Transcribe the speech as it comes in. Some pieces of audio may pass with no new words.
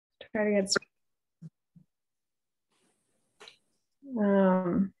try to get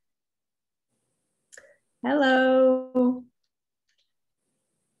hello.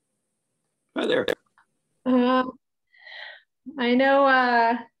 Hi there. I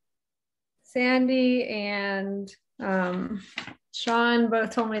know Sandy and Sean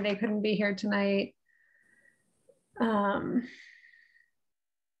both told me they couldn't be here tonight.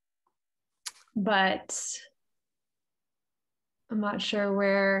 But I'm not sure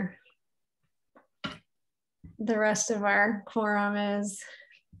where the rest of our quorum is,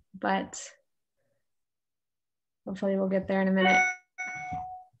 but hopefully we'll get there in a minute.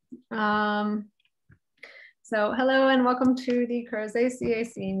 So hello and welcome to the Crozet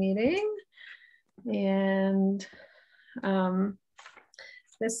CAC meeting. And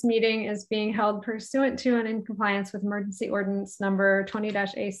this meeting is being held pursuant to and in compliance with emergency ordinance number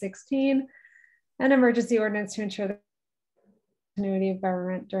 20-A16 and emergency ordinance to ensure the continuity of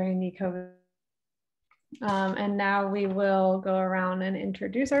government during the COVID. And now we will go around and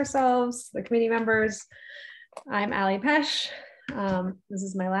introduce ourselves, the committee members. I'm Allie Pesh. This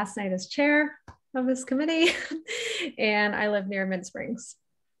is my last night as chair of this committee, and I live near Mid Springs.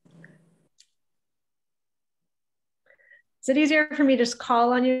 Is it easier for me to just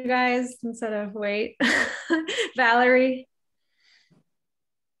call on you guys instead of wait? Valerie?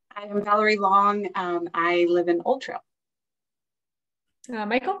 I'm Valerie Long. I live in Old Trail.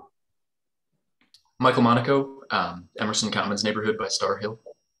 Michael? Michael Monaco, Emerson Commons neighborhood by Star Hill.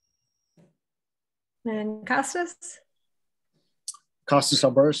 And Costas? Costas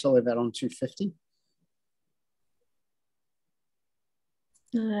Albertus, I live out on 250.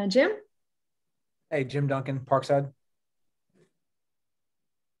 Jim? Hey, Jim Duncan, Parkside.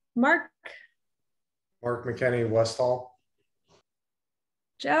 Mark? Mark McKinney, Westall.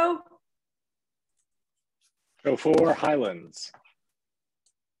 Joe? Joe for Highlands.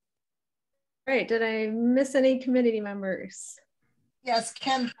 Great, did I miss any committee members? Yes,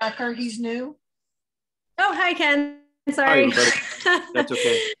 Ken Thacker, he's new. Oh, hi, Ken. Sorry. Hi, that's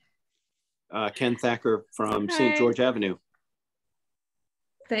okay. Ken Thacker from St. George Avenue.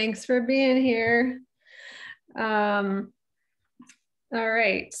 Thanks for being here. All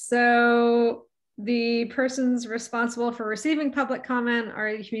right, so the persons responsible for receiving public comment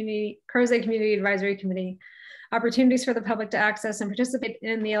are the Crozet Community Advisory Committee. Opportunities for the public to access and participate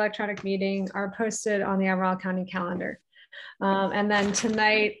in the electronic meeting are posted on the Albemarle County calendar. And then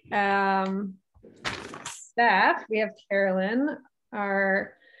tonight, staff, we have Carolyn,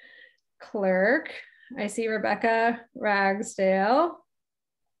 our clerk. I see Rebecca Ragsdale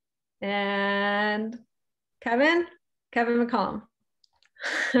and Kevin McCollum.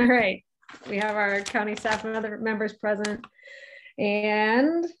 All right, we have our county staff and other members present.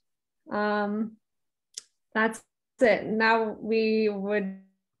 And that's it. Now we would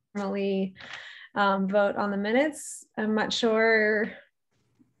normally vote on the minutes. I'm not sure,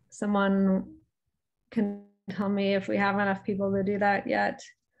 someone can tell me if we have enough people to do that yet.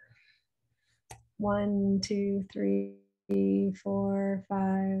 1, 2, 3, 4,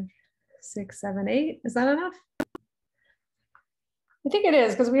 5, 6, 7, 8. Is that enough? I think it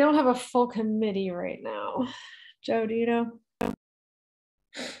is, because we don't have a full committee right now. Joe, do you know?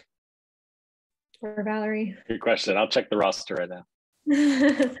 Or Valerie? Good question. I'll check the roster right now.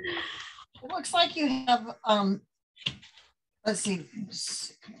 It looks like you have, let's see,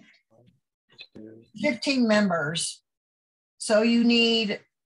 15 members. So you need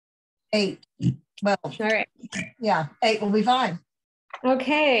 8. Well, all right. Yeah, 8 will be fine.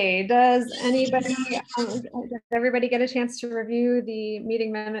 Okay, does everybody get a chance to review the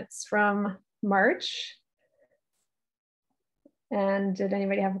meeting minutes from March? And did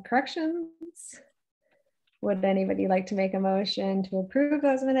anybody have corrections? Would anybody like to make a motion to approve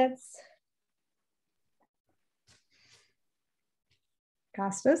those minutes?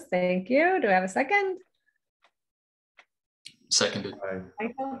 Costas, thank you. Do I have a second? Seconded.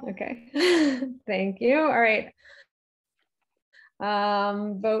 Michael? Okay, thank you. All right.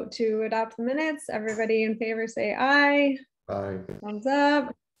 Vote to adopt the minutes. Everybody in favor say aye. Aye. Thumbs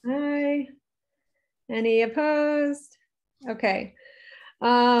up. Aye. Any opposed? Okay.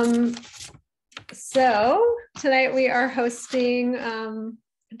 So tonight we are hosting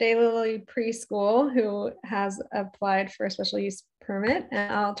Daylily Preschool, who has applied for a special use permit,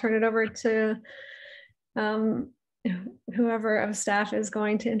 and I'll turn it over to whoever of staff is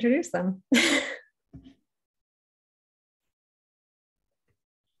going to introduce them.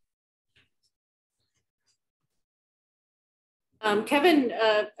 Kevin,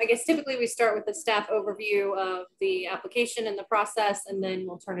 I guess typically we start with a staff overview of the application and the process, and then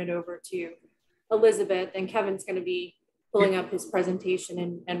we'll turn it over to Elizabeth, and Kevin's going to be pulling up his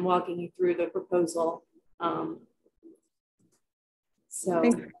presentation and walking you through the proposal. So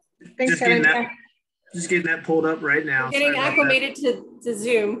Thanks, Just getting Kevin. just getting that pulled up right now. getting acclimated to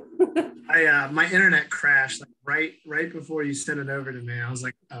Zoom. My internet crashed like right before you sent it over to me. I was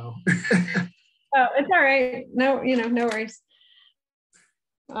like, oh. Oh, it's all right. No, no worries.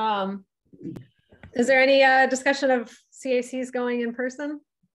 Is there any discussion of CACs going in person?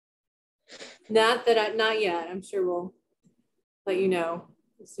 Not yet. I'm sure we'll let you know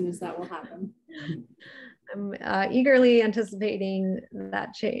as soon as that will happen. I'm eagerly anticipating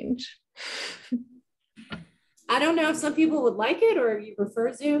that change. I don't know if some people would like it or you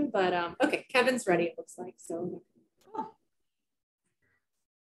prefer Zoom, but okay, Kevin's ready, it looks like. So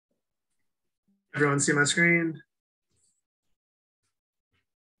Everyone see my screen?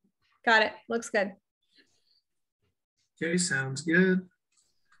 Got it. Looks good. Okay, sounds good.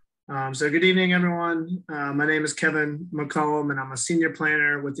 So good evening, everyone. My name is Kevin McCollum, and I'm a senior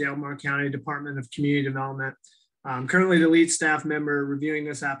planner with the Albemarle County Department of Community Development. I'm currently the lead staff member reviewing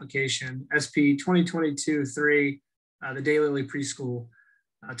this application, SP 2022-3, the Daylily Preschool.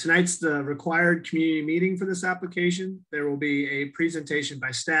 Tonight's the required community meeting for this application. There will be a presentation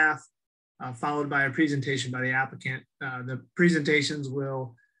by staff, followed by a presentation by the applicant. The presentations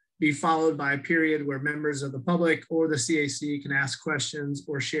will be followed by a period where members of the public or the CAC can ask questions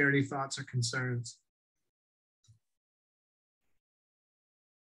or share any thoughts or concerns.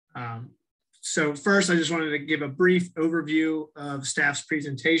 So first, I just wanted to give a brief overview of staff's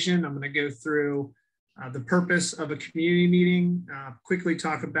presentation. I'm going to go through the purpose of a community meeting, quickly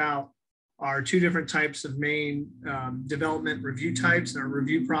talk about our two different types of main development review types and our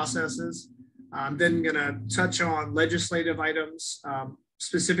review processes. I'm then going to touch on legislative items,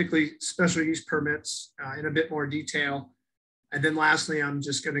 specifically special use permits in a bit more detail. And then lastly, I'm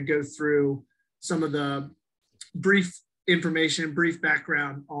just going to go through some of the brief information, brief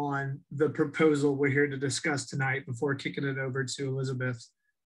background on the proposal we're here to discuss tonight before kicking it over to Elizabeth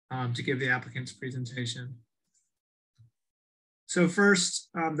to give the applicant's presentation. So first,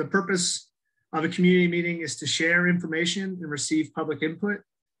 the purpose of a community meeting is to share information and receive public input.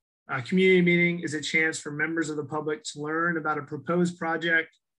 A community meeting is a chance for members of the public to learn about a proposed project,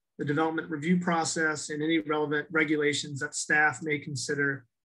 the development review process, and any relevant regulations that staff may consider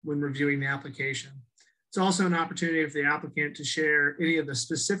when reviewing the application. It's also an opportunity for the applicant to share any of the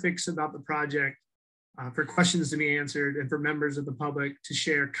specifics about the project, for questions to be answered, and for members of the public to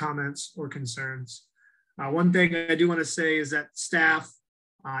share comments or concerns. One thing I do want to say is that staff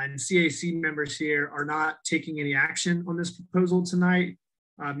and CAC members here are not taking any action on this proposal tonight.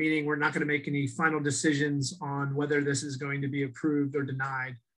 Meaning we're not going to make any final decisions on whether this is going to be approved or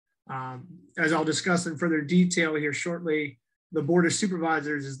denied. As I'll discuss in further detail here shortly, the Board of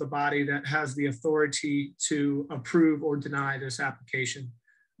Supervisors is the body that has the authority to approve or deny this application.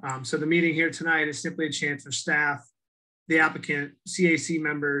 So the meeting here tonight is simply a chance for staff, the applicant, CAC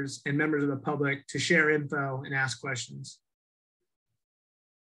members, and members of the public to share info and ask questions.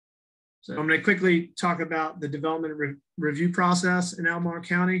 So I'm going to quickly talk about the development review process in Albemarle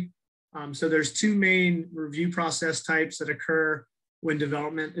County. So there's two main review process types that occur when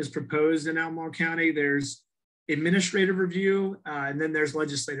development is proposed in Albemarle County. There's administrative review, and then there's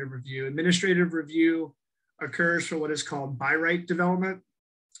legislative review. Administrative review occurs for what is called by right development.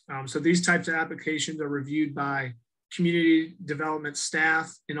 So these types of applications are reviewed by community development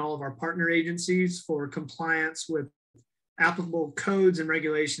staff in all of our partner agencies for compliance with applicable codes and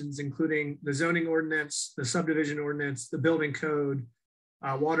regulations, including the zoning ordinance, the subdivision ordinance, the building code,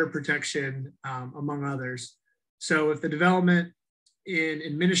 water protection, among others. So if the development in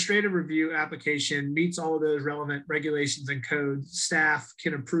administrative review application meets all of those relevant regulations and codes, staff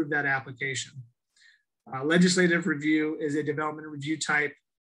can approve that application. Legislative review is a development review type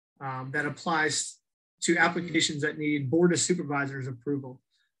that applies to applications that need Board of Supervisors approval.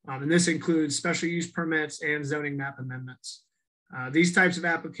 And this includes special use permits and zoning map amendments. These types of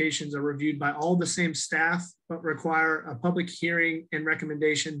applications are reviewed by all the same staff, but require a public hearing and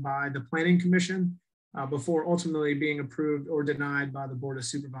recommendation by the Planning Commission before ultimately being approved or denied by the Board of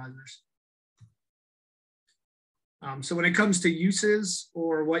Supervisors. So when it comes to uses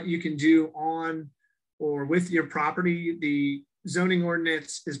or what you can do on or with your property, the zoning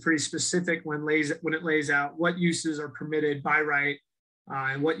ordinance is pretty specific when it lays out what uses are permitted by right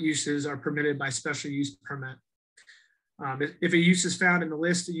and what uses are permitted by special use permit. If a use is found in the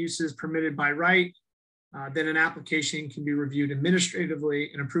list of uses permitted by right, then an application can be reviewed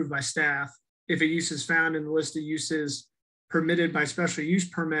administratively and approved by staff. If a use is found in the list of uses permitted by special use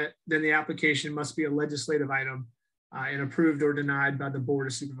permit, then the application must be a legislative item and approved or denied by the Board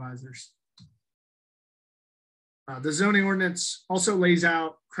of Supervisors. The zoning ordinance also lays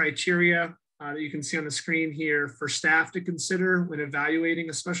out criteria that you can see on the screen here for staff to consider when evaluating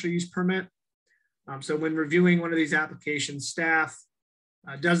a special use permit. So when reviewing one of these applications, staff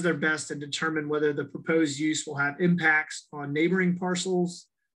does their best to determine whether the proposed use will have impacts on neighboring parcels,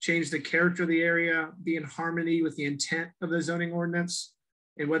 change the character of the area, be in harmony with the intent of the zoning ordinance,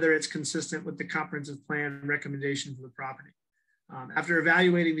 and whether it's consistent with the comprehensive plan recommendations of the property. After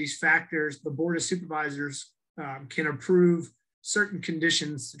evaluating these factors, the Board of Supervisors can approve certain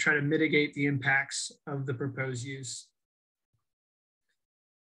conditions to try to mitigate the impacts of the proposed use.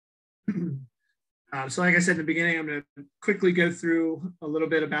 So like I said in the beginning, I'm going to quickly go through a little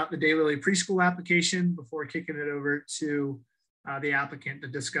bit about the Daylily preschool application before kicking it over to the applicant to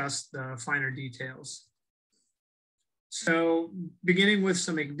discuss the finer details. So beginning with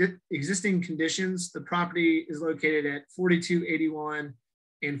some existing conditions, the property is located at 4281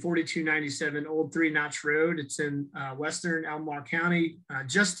 and 4297 Old Three Notch Road. It's in western Albemarle County,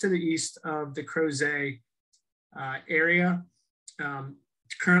 just to the east of the Crozet area.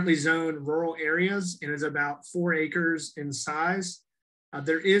 It's currently zoned rural areas and is about 4 acres in size.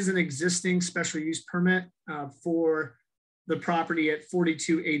 There is an existing special use permit for the property at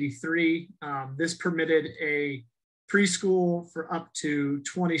 4283. This permitted a preschool for up to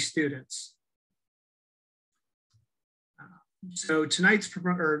 20 students. So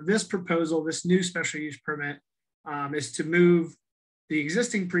this proposal, this new special use permit is to move the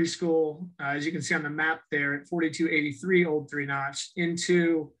existing preschool, as you can see on the map there at 4283 Old Three Notch,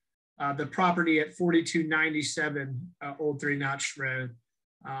 into the property at 4297 Old Three Notch Road.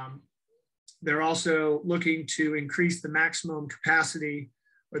 They're also looking to increase the maximum capacity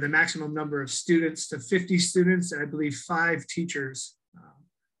or the maximum number of students to 50 students, and I believe 5 teachers.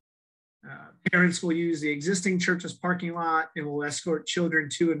 Parents will use the existing church's parking lot and will escort children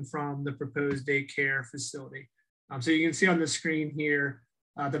to and from the proposed daycare facility. So you can see on the screen here,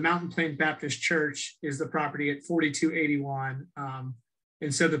 the Mountain Plain Baptist Church is the property at 4281.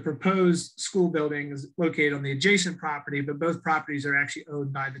 And so the proposed school building is located on the adjacent property, but both properties are actually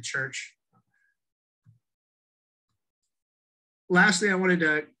owned by the church. Lastly, I wanted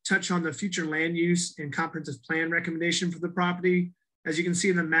to touch on the future land use and comprehensive plan recommendation for the property. As you can see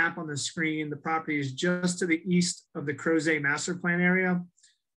in the map on the screen, the property is just to the east of the Crozet master plan area.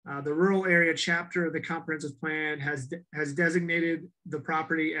 The rural area chapter of the comprehensive plan has designated the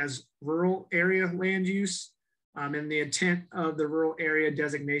property as rural area land use. And the intent of the rural area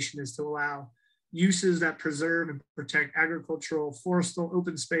designation is to allow uses that preserve and protect agricultural, forestal,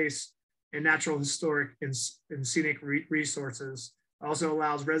 open space, and natural, historic, and scenic resources. Also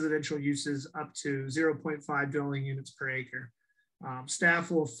allows residential uses up to 0.5 dwelling units per acre.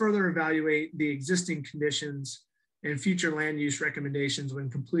 Staff will further evaluate the existing conditions and future land use recommendations when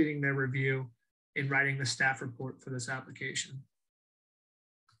completing their review and writing the staff report for this application.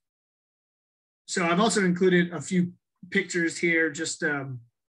 So I've also included a few pictures here, just kind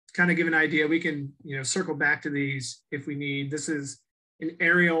of give an idea. We can circle back to these if we need. This is an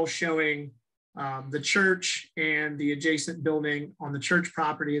aerial showing the church and the adjacent building on the church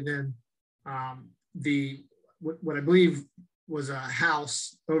property, and then what I believe was a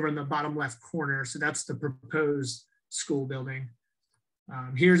house over in the bottom left corner. So that's the proposed school building.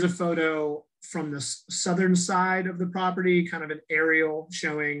 Here's a photo from the southern side of the property, kind of an aerial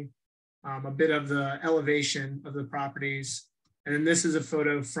showing a bit of the elevation of the properties. And then this is a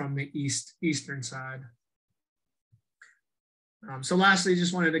photo from the eastern side. So lastly,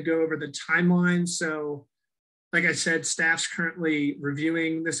 just wanted to go over the timeline. So like I said, staff's currently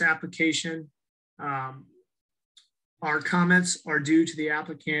reviewing this application. Our comments are due to the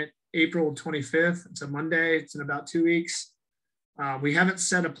applicant April 25th. It's a Monday. It's in about 2 weeks. We haven't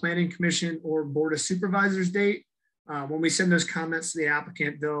set a planning commission or board of supervisors date. When we send those comments to the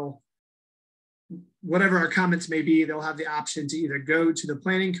applicant, whatever our comments may be, they'll have the option to either go to the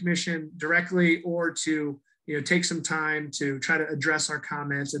planning commission directly or to take some time to try to address our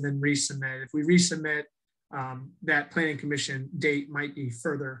comments and then resubmit. If we resubmit, that planning commission date might be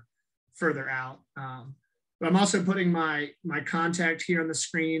further out. But I'm also putting my contact here on the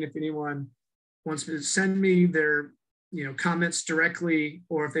screen if anyone wants to send me their comments directly,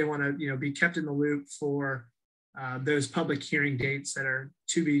 or if they want to be kept in the loop for those public hearing dates that are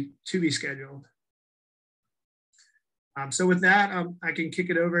to be scheduled. So with that, I can kick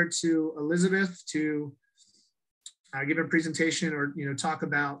it over to Elizabeth to give a presentation or talk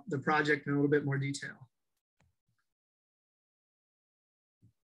about the project in a little bit more detail.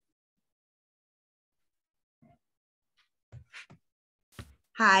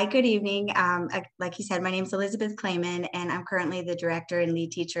 Hi, good evening. Like you said, my name is Elizabeth Clayman, and I'm currently the director and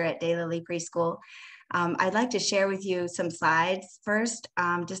lead teacher at Daylily Preschool. I'd like to share with you some slides first,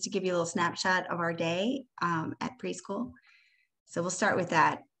 just to give you a little snapshot of our day at preschool. So we'll start with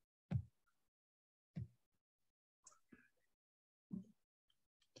that.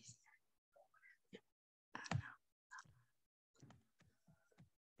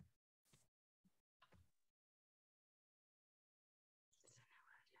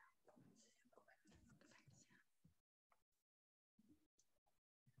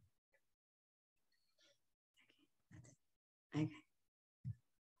 Okay.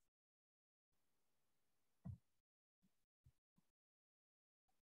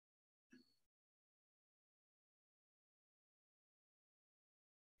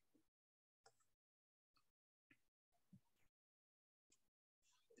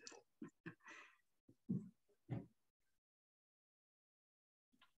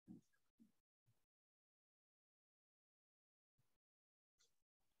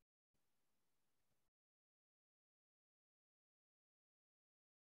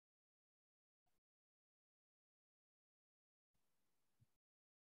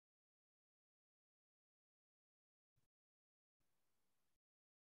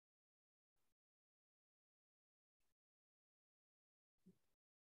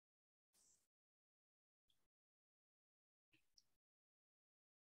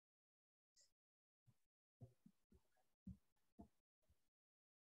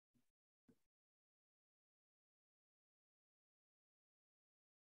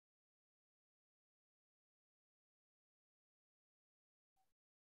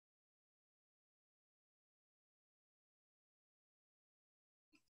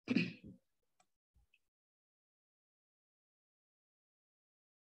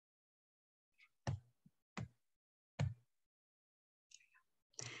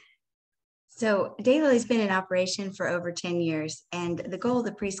 So Daylili's been in operation for over 10 years, and the goal of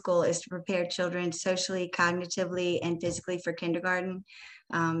the preschool is to prepare children socially, cognitively, and physically for kindergarten.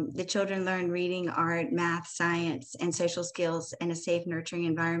 The children learn reading, art, math, science, and social skills in a safe, nurturing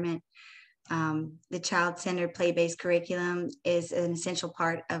environment. The child-centered play-based curriculum is an essential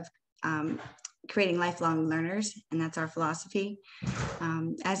part of creating lifelong learners, and that's our philosophy.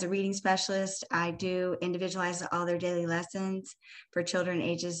 As a reading specialist, I do individualize all their daily lessons for children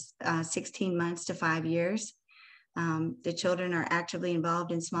ages 16 months to 5 years. The children are actively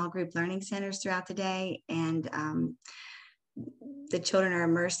involved in small group learning centers throughout the day, and the children are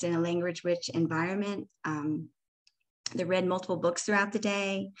immersed in a language-rich environment. They read multiple books throughout the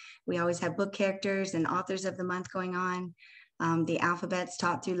day. We always have book characters and authors of the month going on. The alphabet's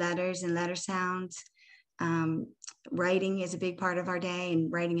taught through letters and letter sounds. Writing is a big part of our day,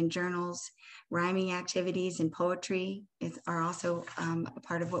 and writing in journals. Rhyming activities and poetry are also a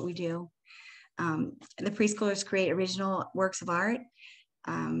part of what we do. The preschoolers create original works of art.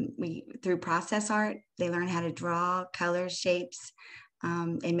 Through process art, they learn how to draw colors, shapes,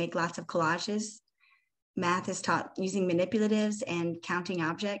 and make lots of collages. Math is taught using manipulatives and counting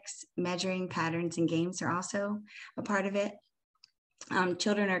objects. Measuring patterns and games are also a part of it.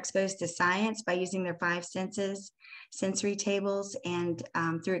 Children are exposed to science by using their 5 senses, sensory tables, and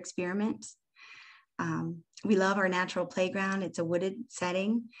through experiments. We love our natural playground. It's a wooded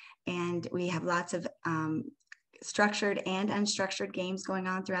setting, and we have lots of structured and unstructured games going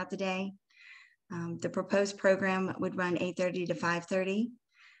on throughout the day. The proposed program would run 8:30 to 5:30,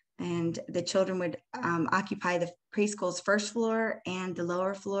 and the children would occupy the preschool's first floor and the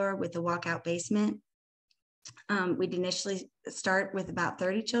lower floor with a walkout basement. We'd initially start with about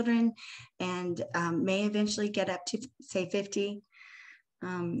 30 children and may eventually get up to, say, 50.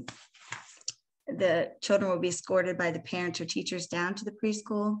 The children will be escorted by the parents or teachers down to the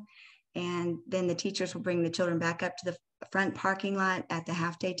preschool, and then the teachers will bring the children back up to the front parking lot at the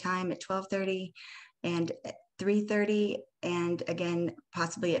half-day time at 12:30 and 3:30, and again,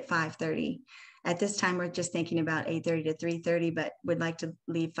 possibly at 5:30. At this time, we're just thinking about 8:30 to 3:30, but would like to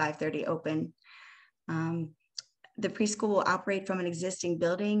leave 5:30 open. The preschool will operate from an existing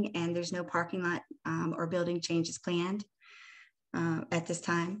building, and there's no parking lot or building changes planned at this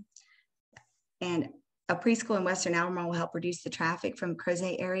time. And a preschool in Western Albemarle will help reduce the traffic from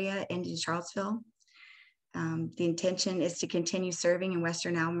Crozet area into Charlottesville. The intention is to continue serving in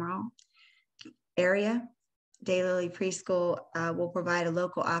Western Albemarle area. Daylili Preschool will provide a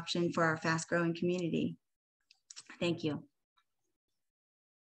local option for our fast-growing community. Thank you.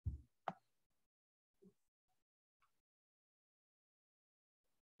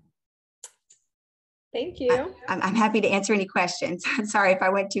 Thank you. I'm happy to answer any questions. I'm sorry if I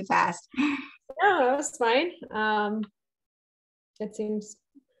went too fast. No, that was fine. It seems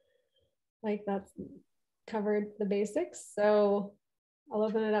like that's covered the basics. So I'll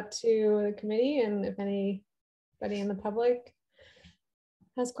open it up to the committee, and if anybody in the public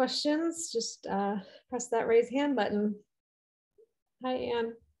has questions, just press that raise hand button. Hi,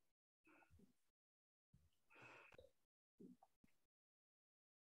 Anne.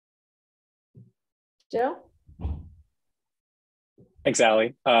 Joe? Thanks,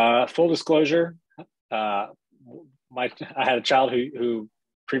 Allie. Full disclosure, I had a child who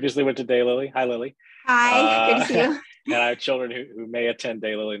previously went to Daylily. Hi, Lily. Hi, good to see you. And I have children who may attend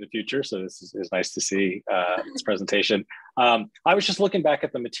Daylily in the future. So this is nice to see this presentation. I was just looking back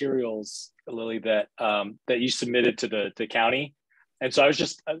at the materials, Lily, that you submitted to the county. And so I was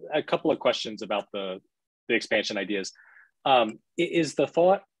just a couple of questions about the expansion ideas. Is the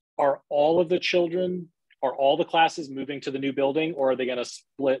thought, are all of the children, are all the classes moving to the new building, or are they going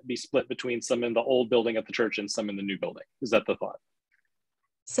to be split between some in the old building at the church and some in the new building? Is that the thought?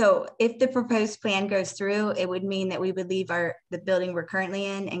 So if the proposed plan goes through, it would mean that we would leave the building we're currently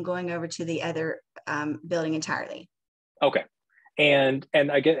in and going over to the other building entirely. Okay. And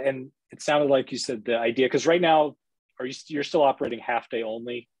it sounded like you said the idea, because right now, you're still operating half day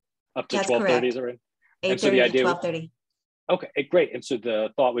only up to 12:30, is it right? 8:30 to 12:30. Okay, great. And so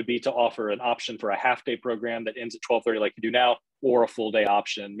the thought would be to offer an option for a half day program that ends at 12:30 like you do now, or a full day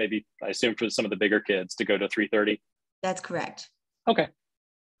option, maybe I assume for some of the bigger kids to go to 3:30. That's correct. Okay,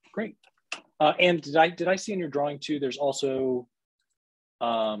 great. And did I see in your drawing too, there's also,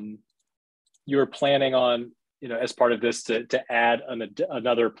 you're planning on, as part of this to add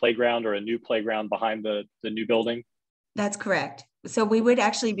another playground or a new playground behind the new building? That's correct. So we would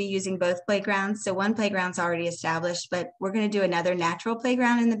actually be using both playgrounds. So one playground's already established, but we're going to do another natural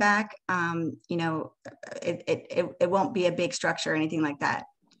playground in the back. It won't be a big structure or anything like that.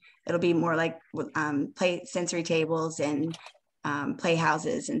 It'll be more like play sensory tables and play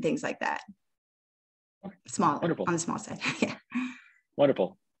houses and things like that. Small, wonderful. On the small side. Yeah.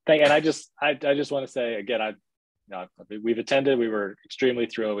 Wonderful. And I just want to say again, we've attended. We were extremely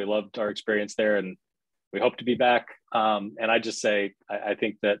thrilled. We loved our experience there, and we hope to be back. And I just say, I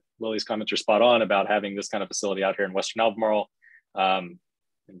think that Lily's comments are spot on about having this kind of facility out here in Western Albemarle. And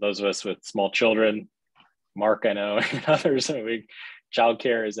those of us with small children, Mark, I know, and others,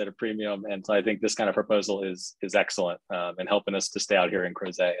 childcare is at a premium. And so I think this kind of proposal is excellent in helping us to stay out here in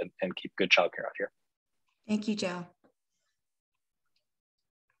Crozet and keep good childcare out here. Thank you, Joe.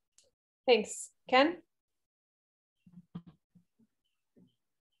 Thanks. Ken?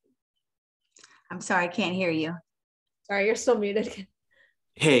 I'm sorry, I can't hear you. Sorry, you're still muted.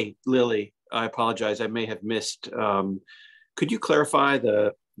 Hey, Lily, I apologize. I may have missed. Could you clarify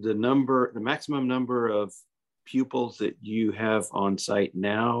the maximum number of pupils that you have on site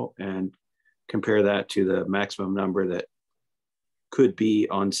now and compare that to the maximum number that could be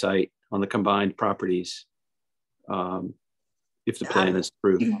on site on the combined properties if the plan is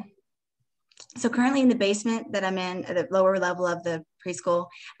approved? So currently in the basement that I'm in, at the lower level of the preschool,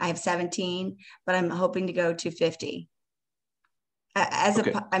 I have 17, but I'm hoping to go to 50.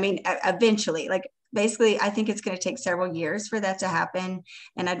 Eventually, like basically, I think it's going to take several years for that to happen.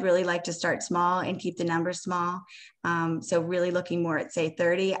 And I'd really like to start small and keep the numbers small. So really looking more at say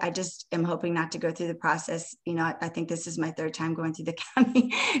 30. I just am hoping not to go through the process. I think this is my third time going through the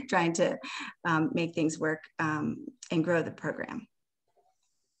county, trying to make things work and grow the program.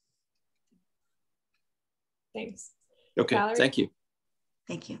 Thanks. Okay, Valerie? Thank you.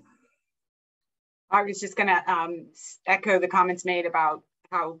 Thank you. I was just going to echo the comments made about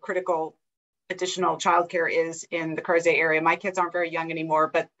how critical additional childcare is in the Crozet area. My kids aren't very young anymore,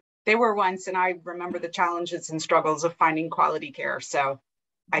 but they were once, and I remember the challenges and struggles of finding quality care. So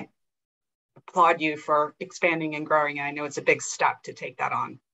I applaud you for expanding and growing, and I know it's a big step to take that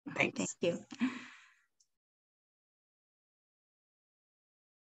on. Thanks. Thank you.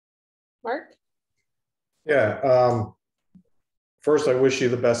 Mark? Yeah. First, I wish you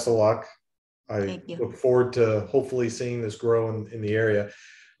the best of luck. I look forward to hopefully seeing this grow in the area.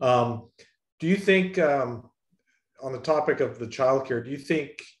 Do you think, on the topic of the childcare, do you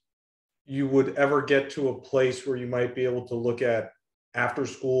think you would ever get to a place where you might be able to look at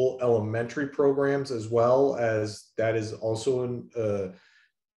after-school elementary programs as well, as that is also a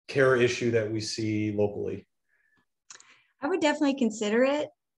care issue that we see locally? I would definitely consider it.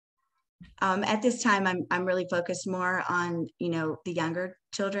 At this time, I'm really focused more on, the younger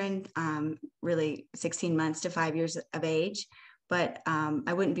children, really 16 months to 5 years of age, but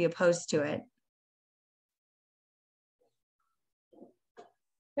I wouldn't be opposed to it.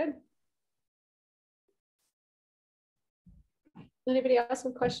 Good. Anybody else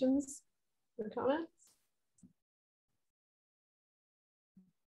with questions or comments?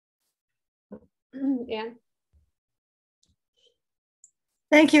 Anne?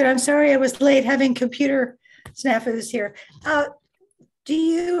 Thank you. I'm sorry I was late having computer snafus here. Do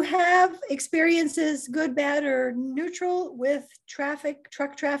you have experiences, good, bad, or neutral, with traffic,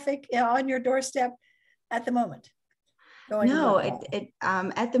 truck traffic on your doorstep at the moment? No,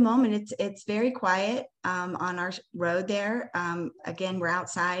 at the moment it's very quiet on our road there. Again, we're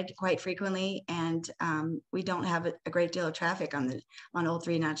outside quite frequently, and we don't have a great deal of traffic on Old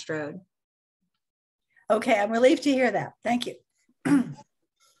Three Notch Road. Okay, I'm relieved to hear that. Thank you.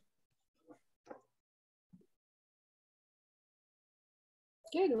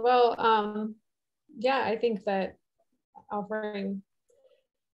 Good. Well, yeah, I think that offering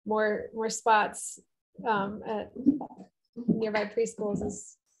more spots at nearby preschools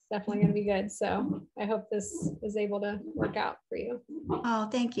is definitely going to be good. So I hope this is able to work out for you. Oh,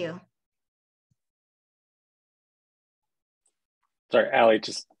 thank you. Sorry, Allie,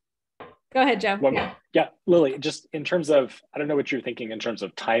 just go ahead, Joe. Yeah, Lily, just in terms of, I don't know what you're thinking in terms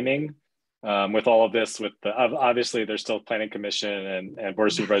of timing with all of this, with the, obviously there's still planning commission and board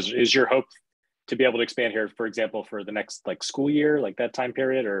of supervisors. Is your hope to be able to expand here, for example, for the next like school year, like that time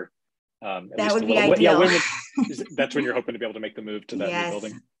period, or that would be ideal. Yeah, that's when you're hoping to be able to make the move to that new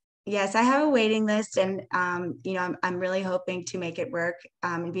building? Yes, I have a waiting list, and you know, I'm really hoping to make it work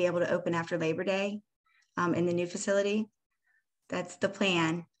and be able to open after Labor Day in the new facility. That's the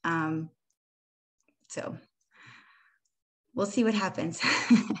plan. So we'll see what happens.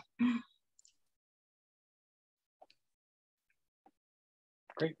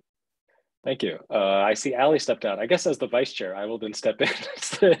 Great. Thank you. I see Allie stepped out. I guess as the vice chair, I will then step in.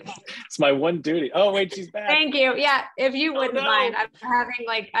 It's my one duty. Oh, wait, she's back. Thank you. Yeah, if you wouldn't mind, I'm having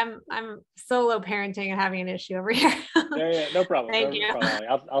like, I'm solo parenting and having an issue over here. Yeah, no problem. Thank you.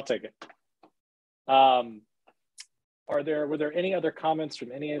 Problem, I'll take it. Were there any other comments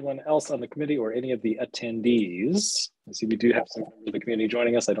from anyone else on the committee or any of the attendees? I see we do have some of the community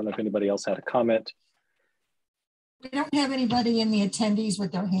joining us. I don't know if anybody else had a comment. We don't have anybody in the attendees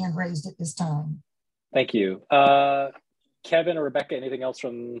with their hand raised at this time. Thank you. Kevin or Rebecca, anything else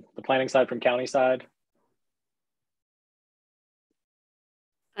from the planning side, from county side?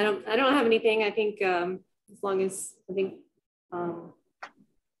 I don't have anything. I think as long as if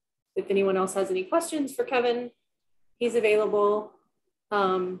anyone else has any questions for Kevin, he's available.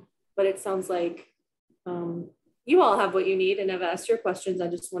 But it sounds like you all have what you need and have asked your questions. I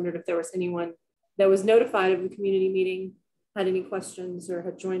just wondered if there was anyone that was notified of the community meeting, had any questions or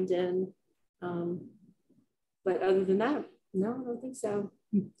had joined in. But other than that, no, I don't think so.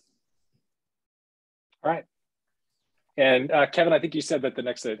 All right. And Kevin, I think you said that the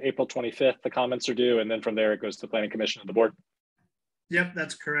next April 25th, the comments are due, and then from there it goes to the planning commission and the board. Yep,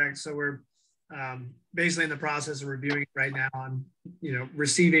 that's correct. So we're basically in the process of reviewing it right now on,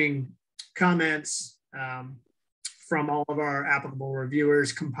 receiving comments from all of our applicable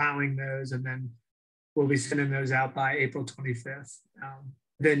reviewers, compiling those, and then we'll be sending those out by April 25th.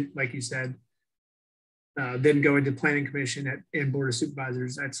 Then, like you said, then go into planning commission and board of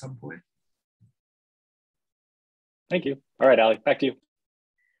supervisors at some point. Thank you. All right, Allie, back to you.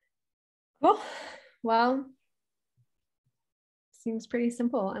 Cool. Well, seems pretty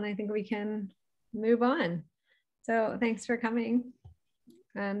simple, and I think we can move on. So thanks for coming.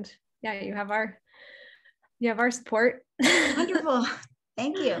 And yeah, you have our support. Wonderful.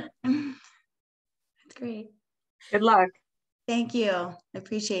 Thank you. That's great. Good luck. Thank you. I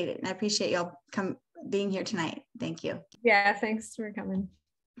appreciate it. And I appreciate y'all being here tonight. Thank you. Yeah, thanks for coming.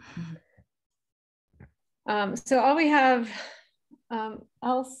 So all we have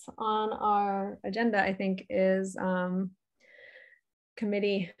else on our agenda, I think, is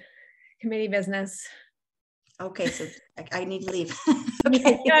committee business. Okay, so I need to leave.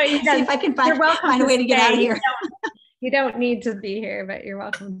 Okay, no, see if I can find a way to get out of here. You don't need to be here, but you're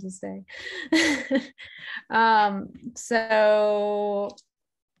welcome to stay. So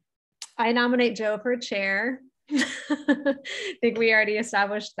I nominate Joe for chair. I think we already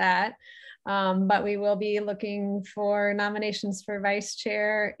established that. But we will be looking for nominations for vice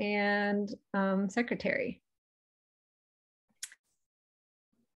chair and secretary.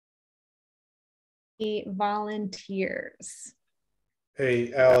 Volunteers.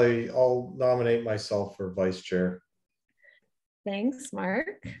 Hey, Allie, I'll nominate myself for vice chair. Thanks,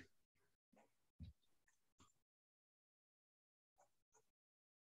 Mark.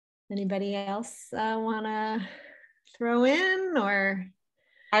 Anybody else want to throw in, or?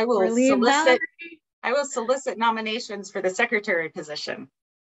 I will solicit nominations for the secretary position.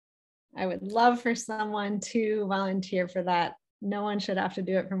 I would love for someone to volunteer for that. No one should have to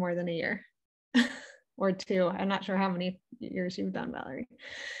do it for more than a year or two. I'm not sure how many years you've done, Valerie.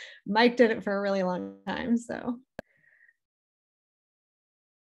 Mike did it for a really long time, so.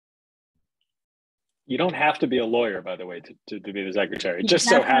 You don't have to be a lawyer, by the way, to be the secretary. It just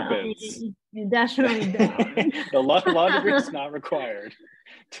so happens. You definitely don't. The law degree is not required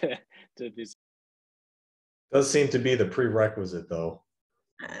to be. Does seem to be the prerequisite, though.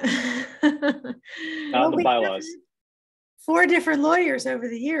 Not the bylaws. 4 different lawyers over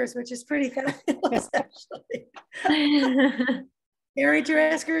the years, which is pretty fabulous, actually. Gary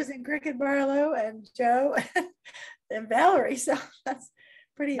Dreskers and Cricket Barlow and Joe and Valerie. So that's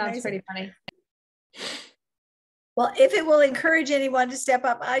pretty amazing. That's pretty funny. Well, if it will encourage anyone to step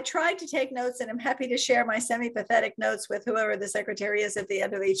up, I tried to take notes, and I'm happy to share my semi-pathetic notes with whoever the secretary is at the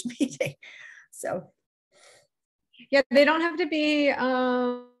end of each meeting. So. Yeah, they don't have to be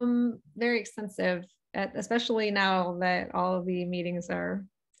very extensive, especially now that all of the meetings are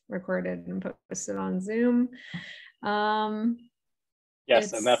recorded and posted on Zoom.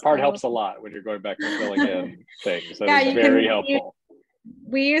 Yes, and that part helps a lot when you're going back and filling in things. That yeah, is very helpful.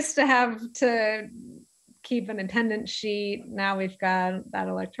 We used to have to keep an attendance sheet. Now we've got that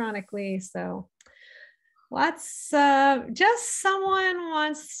electronically. So just someone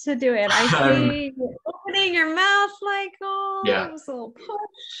wants to do it. I see you opening your mouth like, oh, yeah. It was a little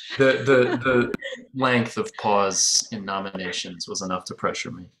push. The length of pause in nominations was enough to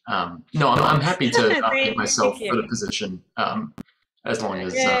pressure me. No, I'm happy to nominate myself for the position, as long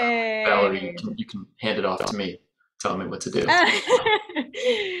as Valerie, you can hand it off to me, tell me what to do.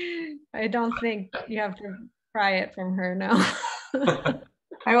 I don't think you have to pry it from her, no.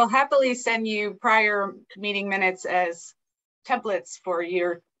 I will happily send you prior meeting minutes as templates for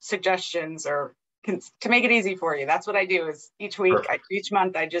your suggestions, or to make it easy for you. That's what I do. Is each week, each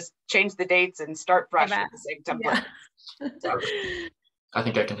month, I just change the dates and start fresh with the same template. Yeah. I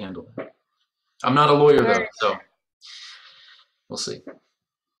think I can handle that. I'm not a lawyer though, so we'll see.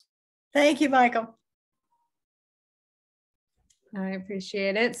 Thank you, Michael. I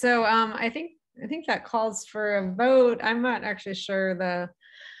appreciate it. So I think that calls for a vote. I'm not actually sure the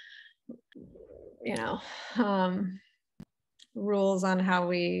rules on how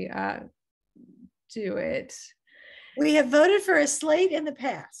we do it. We have voted for a slate in the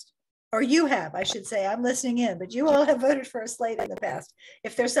past, or you have, I should say. I'm listening in, but you all have voted for a slate in the past.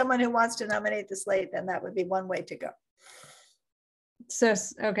 If there's someone who wants to nominate the slate, then that would be one way to go. So,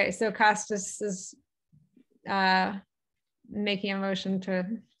 okay, so Costas is making a motion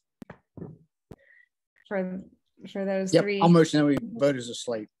for those three. I'll motion that we vote as a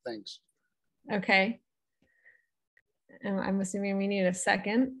slate. Thanks. Okay. And I'm assuming we need a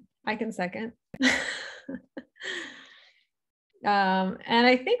second. I can second. And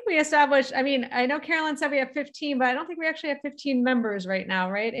I think we established, I know Carolyn said we have 15, but I don't think we actually have 15 members right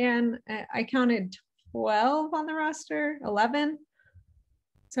now, right? And I counted 12 on the roster, 11.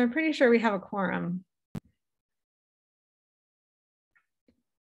 So I'm pretty sure we have a quorum.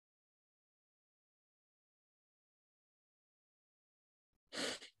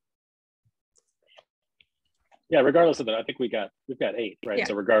 Yeah, regardless of that, I think we've got 8, right? Yeah.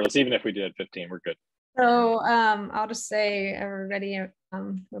 So regardless, even if we did 15, we're good. So I'll just say everybody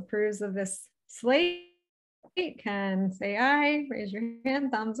approves of this slate can say aye, raise your hand,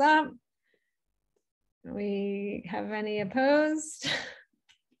 thumbs up. Do we have any opposed?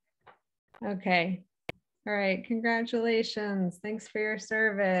 Okay. All right, congratulations. Thanks for your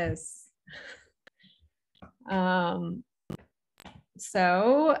service. Any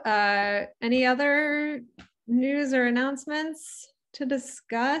other news or announcements to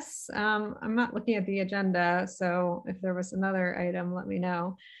discuss? I'm not looking at the agenda, so if there was another item, let me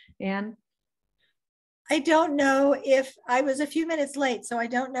know. Anne? I don't know if, I was a few minutes late, so I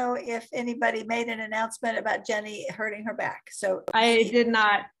don't know if anybody made an announcement about Jenny hurting her back. So I did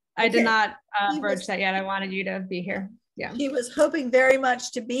not broach that yet. I wanted you to be here. Yeah. She was hoping very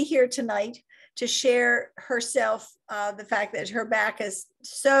much to be here tonight to share herself, the fact that her back is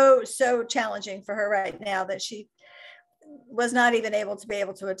so challenging for her right now that she was not even able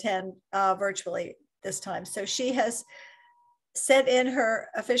to attend virtually this time. So she has sent in her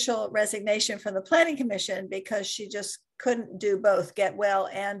official resignation from the Planning Commission because she just couldn't do both, get well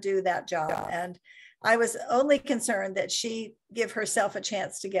and do that job. And I was only concerned that she give herself a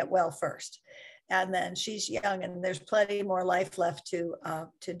chance to get well first. And then she's young and there's plenty more life left to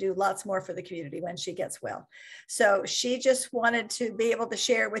do lots more for the community when she gets well. So she just wanted to be able to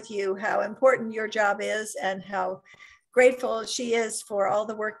share with you how important your job is and how grateful she is for all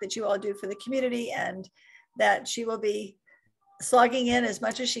the work that you all do for the community, and that she will be slogging in as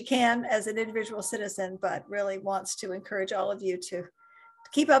much as she can as an individual citizen, but really wants to encourage all of you to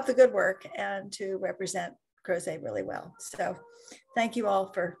keep up the good work and to represent Crozet really well. So thank you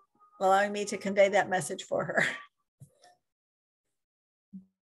all for allowing me to convey that message for her.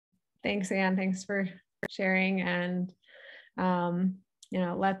 Thanks, Anne. Thanks for sharing, and you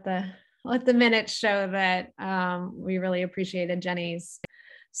know, let the minutes show that we really appreciated Jenny's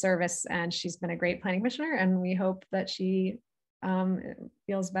service, and she's been a great planning commissioner, and we hope that she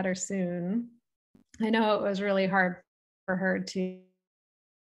feels better soon. I know it was really hard for her to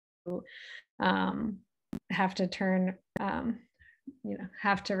have to turn, you know,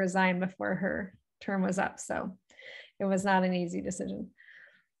 have to resign before her term was up. So it was not an easy decision.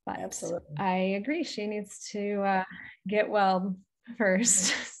 But absolutely, I agree. She needs to get well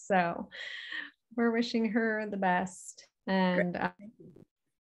first. So we're wishing her the best. And that's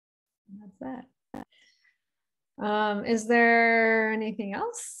that. Is there anything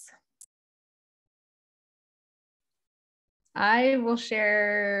else? I will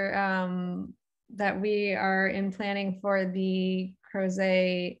share that we are in planning for the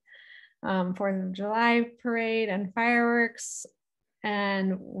Crozet 4th of July parade and fireworks,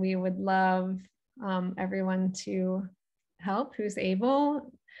 and we would love everyone to help who's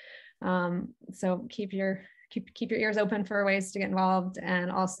able. So keep your ears open for ways to get involved,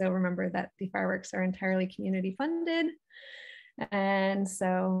 and also remember that the fireworks are entirely community funded, and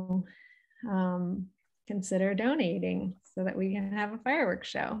so consider donating so that we can have a fireworks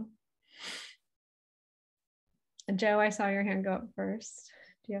show. Joe, I saw your hand go up first.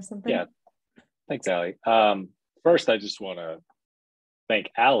 Do you have something? Yeah, thanks, Allie. First, I just want to thank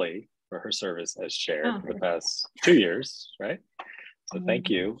Allie for her service as chair for the past 2 years, right? So thank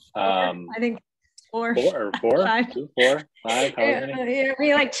you. I think four, five. 2, 4, 5, however many. Yeah,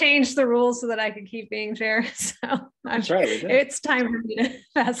 we like changed the rules so that I could keep being chair. So that's right, we did. It's time for me to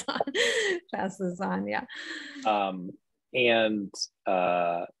pass this on. Yeah. And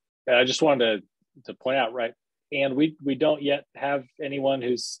I just wanted to point out, right? And we don't yet have anyone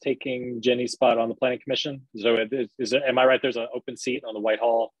who's taking Jenny's spot on the planning commission. So am I right? There's an open seat on the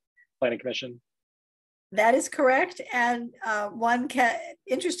Whitehall Planning Commission. That is correct. And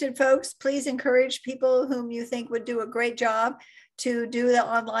interested folks, please encourage people whom you think would do a great job to do the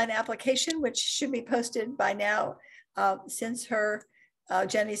online application, which should be posted by now since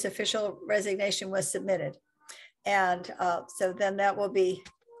Jenny's official resignation was submitted. And so then we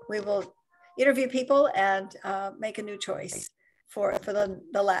will interview people and make a new choice for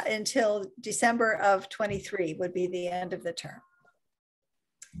until December of 23 would be the end of the term.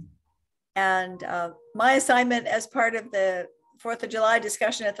 And my assignment as part of the 4th of July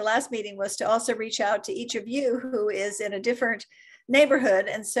discussion at the last meeting was to also reach out to each of you who is in a different neighborhood,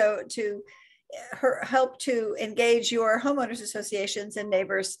 and so to help to engage your homeowners associations and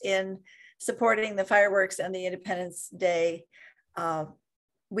neighbors in supporting the fireworks and the Independence Day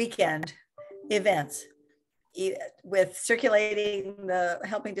weekend events, with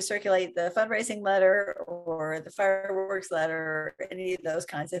helping to circulate the fundraising letter or the fireworks letter, or any of those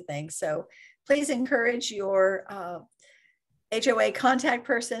kinds of things. So please encourage your HOA contact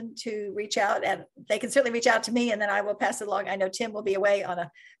person to reach out, and they can certainly reach out to me, and then I will pass it along. I know Tim will be away on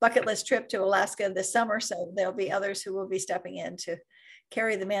a bucket list trip to Alaska this summer, so there'll be others who will be stepping in to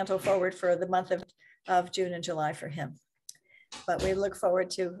carry the mantle forward for the month of June and July for him. But we look forward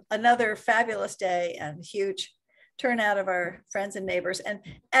to another fabulous day and huge turnout of our friends and neighbors. And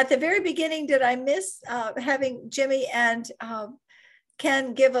at the very beginning, did I miss having Jimmy and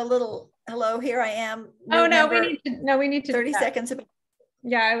Ken give a little hello? Here I am. Oh no, we need to 30 seconds.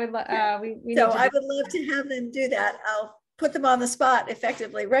 Yeah, I would. So I would love to have them do that. I'll put them on the spot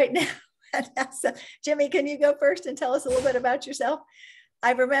effectively right now. So, Jimmy, can you go first and tell us a little bit about yourself?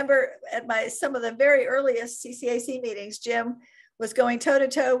 I remember at some of the very earliest CCAC meetings, Jim was going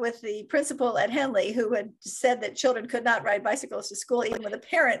toe-to-toe with the principal at Henley, who had said that children could not ride bicycles to school even with a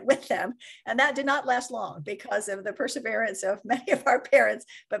parent with them. And that did not last long because of the perseverance of many of our parents,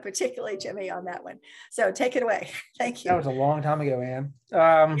 but particularly Jimmy on that one. So take it away. Thank you. That was a long time ago, Ann.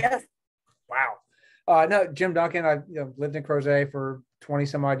 Yes. Wow. No, Jim Duncan. I lived in Crozet for 20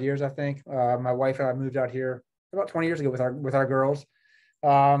 some odd years, I think. My wife and I moved out here about 20 years ago with our girls.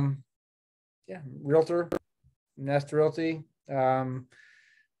 Realtor, Nest Realty.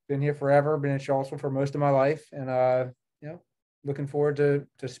 Been here forever, been in Charlottesville for most of my life, and looking forward to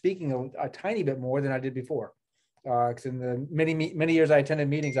speaking a tiny bit more than I did before, because in the many years I attended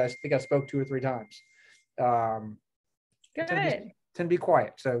meetings, I think I spoke 2 or 3 times. Good. Tend to be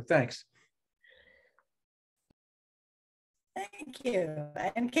quiet, so thanks. Thank you.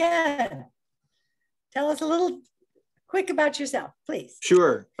 And Ken, tell us a little quick about yourself, please.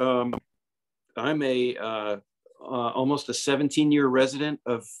 Sure. I'm almost a 17-year resident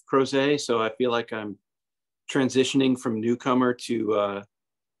of Crozet, so I feel like I'm transitioning from newcomer to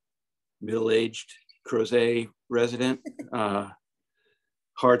middle-aged Crozet resident.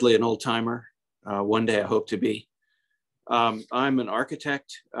 Hardly an old timer. one day I hope to be. I'm an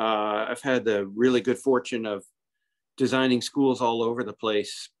architect. I've had the really good fortune of designing schools all over the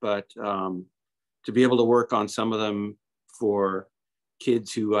place, but to be able to work on some of them for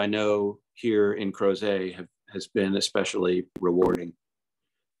kids who I know here in Crozet has been especially rewarding.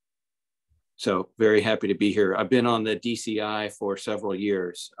 So very happy to be here. I've been on the DCI for several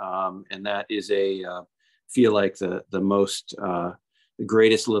years, and that is feel like the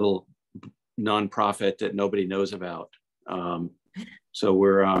greatest little nonprofit that nobody knows about. So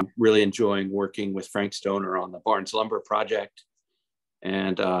we're really enjoying working with Frank Stoner on the Barnes Lumber project,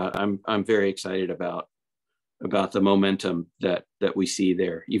 and I'm very excited about the momentum that we see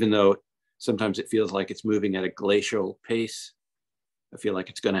there. Even though sometimes it feels like it's moving at a glacial pace, I feel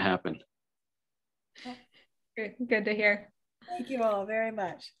like it's going to happen. Good to hear. Thank you all very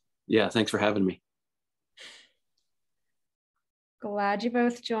much. Yeah, thanks for having me. Glad you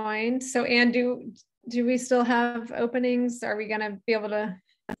both joined. So, Anne, do we still have openings? Are we going to be able to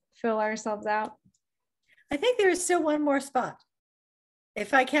fill ourselves out? I think there is still one more spot.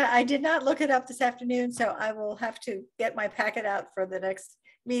 If I can, I did not look it up this afternoon, so I will have to get my packet out for the next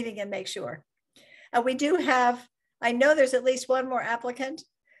meeting and make sure. We do have, I know there's at least one more applicant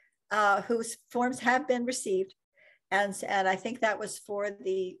whose forms have been received. And I think that was for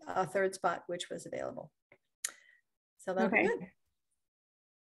the third spot, which was available. So that's okay. Good.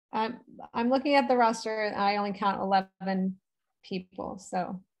 I'm looking at the roster and I only count 11 people.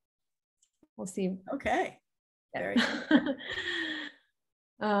 So we'll see. Okay. Very good.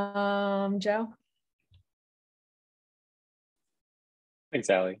 Joe. Thanks,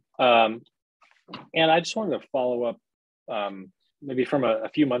 Allie. And I just wanted to follow up maybe from a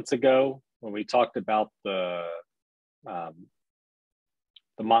few months ago when we talked about the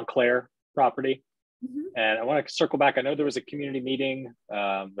Montclair property. Mm-hmm. And I want to circle back. I know there was a community meeting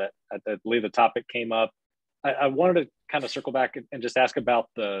that I believe the topic came up. I wanted to kind of circle back and just ask about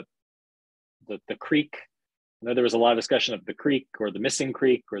the creek. I know there was a lot of discussion of the creek or the missing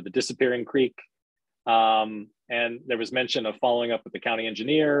creek or the disappearing creek. And there was mention of following up with the county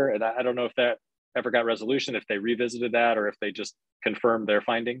engineer. And I don't know if that ever got resolution, if they revisited that or if they just confirmed their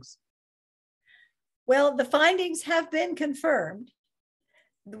findings. Well, the findings have been confirmed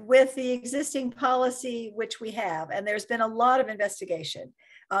with the existing policy, which we have. And there's been a lot of investigation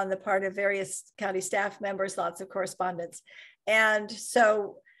on the part of various county staff members, lots of correspondence. And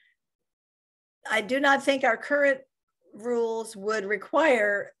so I do not think our current rules would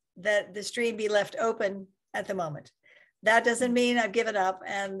require that the stream be left open at the moment. That doesn't mean I've given up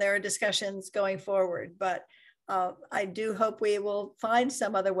and there are discussions going forward, but I do hope we will find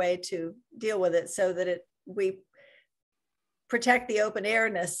some other way to deal with it so that we protect the open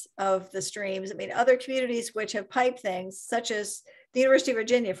airness of the streams. I mean, other communities which have piped things, such as the University of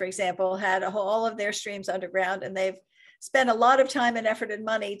Virginia, for example, had all of their streams underground, and they've spent a lot of time and effort and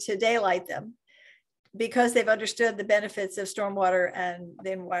money to daylight them because they've understood the benefits of stormwater and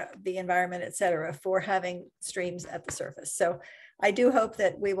the environment, et cetera, for having streams at the surface. So I do hope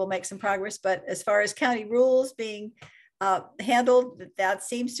that we will make some progress, but as far as county rules being handled, that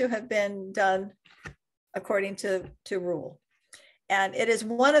seems to have been done according to rule. And it is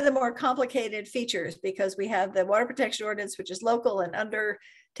one of the more complicated features because we have the water protection ordinance, which is local and under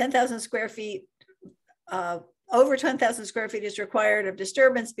 10,000 square feet, over 10,000 square feet is required of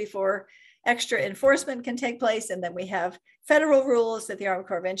disturbance before extra enforcement can take place. And then we have federal rules that the Army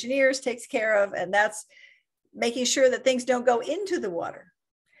Corps of Engineers takes care of. And that's making sure that things don't go into the water.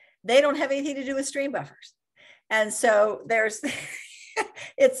 They don't have anything to do with stream buffers. And so there's,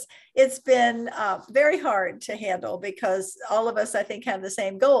 it's been very hard to handle because all of us, I think, have the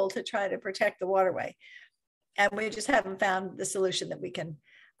same goal to try to protect the waterway. And we just haven't found the solution that we can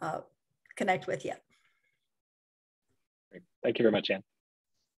connect with yet. Thank you very much, Anne.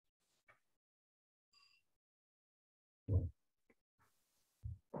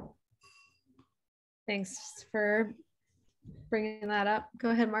 Thanks for bringing that up.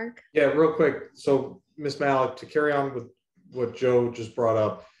 Go ahead, Mark. Yeah, real quick. So, Ms. Malik, to carry on with what Joe just brought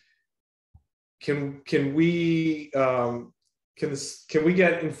up, can we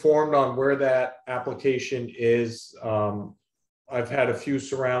get informed on where that application is? I've had a few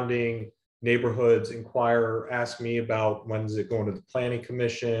surrounding neighborhoods ask me about when is it going to the planning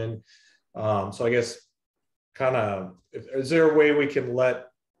commission. So I guess is there a way we can let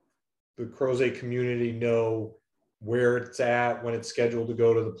the Crozet community know where it's at, when it's scheduled to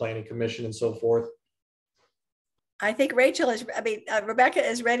go to the planning commission and so forth? I think Rebecca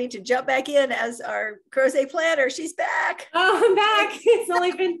is ready to jump back in as our Crozet planner. She's back. Oh, I'm back. It's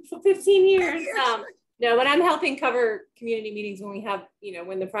only been 15 years. No, but I'm helping cover community meetings when we have,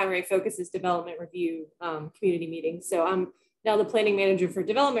 when the primary focus is development review community meetings. So I'm now the planning manager for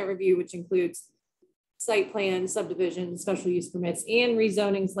development review, which includes site plan, subdivision, special use permits, and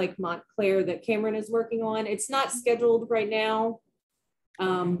rezonings like Montclair that Cameron is working on. It's not scheduled right now.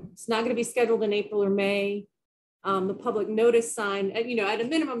 It's not going to be scheduled in April or May. The public notice sign, at a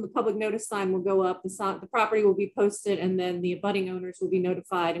minimum, the public notice sign will go up, the property will be posted, and then the abutting owners will be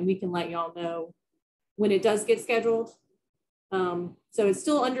notified, and we can let y'all know when it does get scheduled. So it's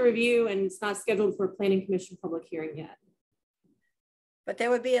still under review, and it's not scheduled for a planning commission public hearing yet. But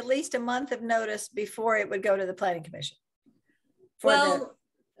there would be at least a month of notice before it would go to the planning commission. For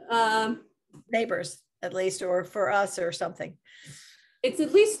the neighbors, at least, or for us or something. It's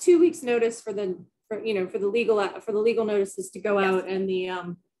at least 2 weeks notice for the legal notices to go out, and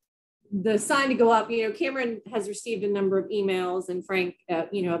the sign to go up. Cameron has received a number of emails, and Frank,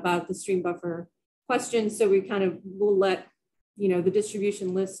 about the stream buffer questions. So we kind of will let, the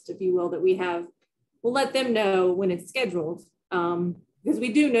distribution list, if you will, that we have, we'll let them know when it's scheduled. Because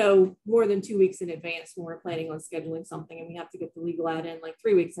we do know more than 2 weeks in advance when we're planning on scheduling something, and we have to get the legal ad in like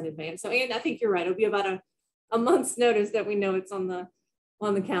 3 weeks in advance. So, and I think you're right. It'll be about a month's notice that we know it's on the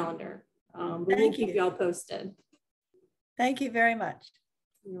calendar. But we'll keep y'all posted. Thank you very much.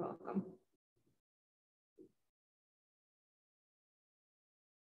 You're welcome.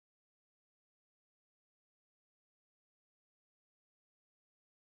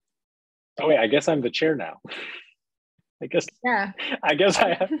 Oh wait, I guess I'm the chair now. I guess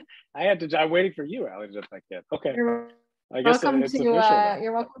I had to. I'm waiting for you, Alex. If I can. Okay. You're welcome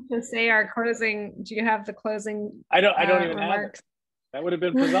to say our closing. Do you have the closing? I don't even remarks? Have it. That would have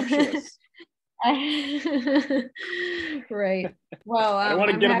been presumptuous. Right. Well, I don't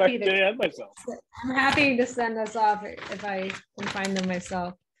want to get back to ahead myself. I'm happy to send us off if I can find them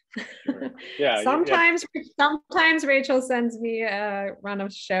myself. Sure. Yeah. Sometimes Rachel sends me a run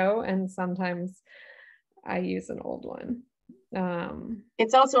of show, and sometimes I use an old one.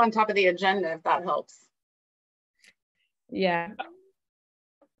 It's also on top of the agenda, if that helps. Yeah.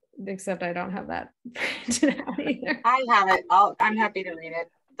 Except I don't have that printed out either. I have it. I'm happy to read it.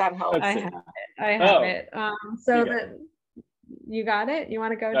 That helps. I have it. So that you got it. You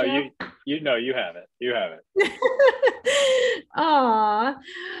want to go? No, Jeff? you have it. You have it. Aw.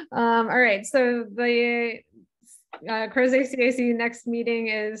 All right. So the Crozet CAC next meeting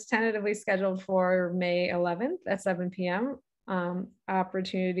is tentatively scheduled for May 11th at 7 p.m.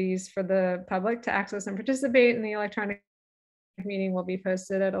 Opportunities for the public to access and participate in the electronic meeting will be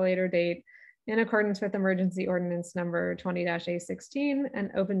posted at a later date in accordance with emergency ordinance number 20-A16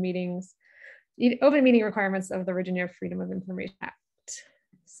 and open meeting requirements of the Virginia Freedom of Information Act.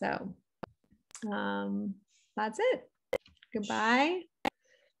 So that's it. Goodbye.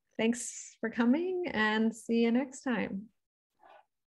 Thanks for coming, and see you next time.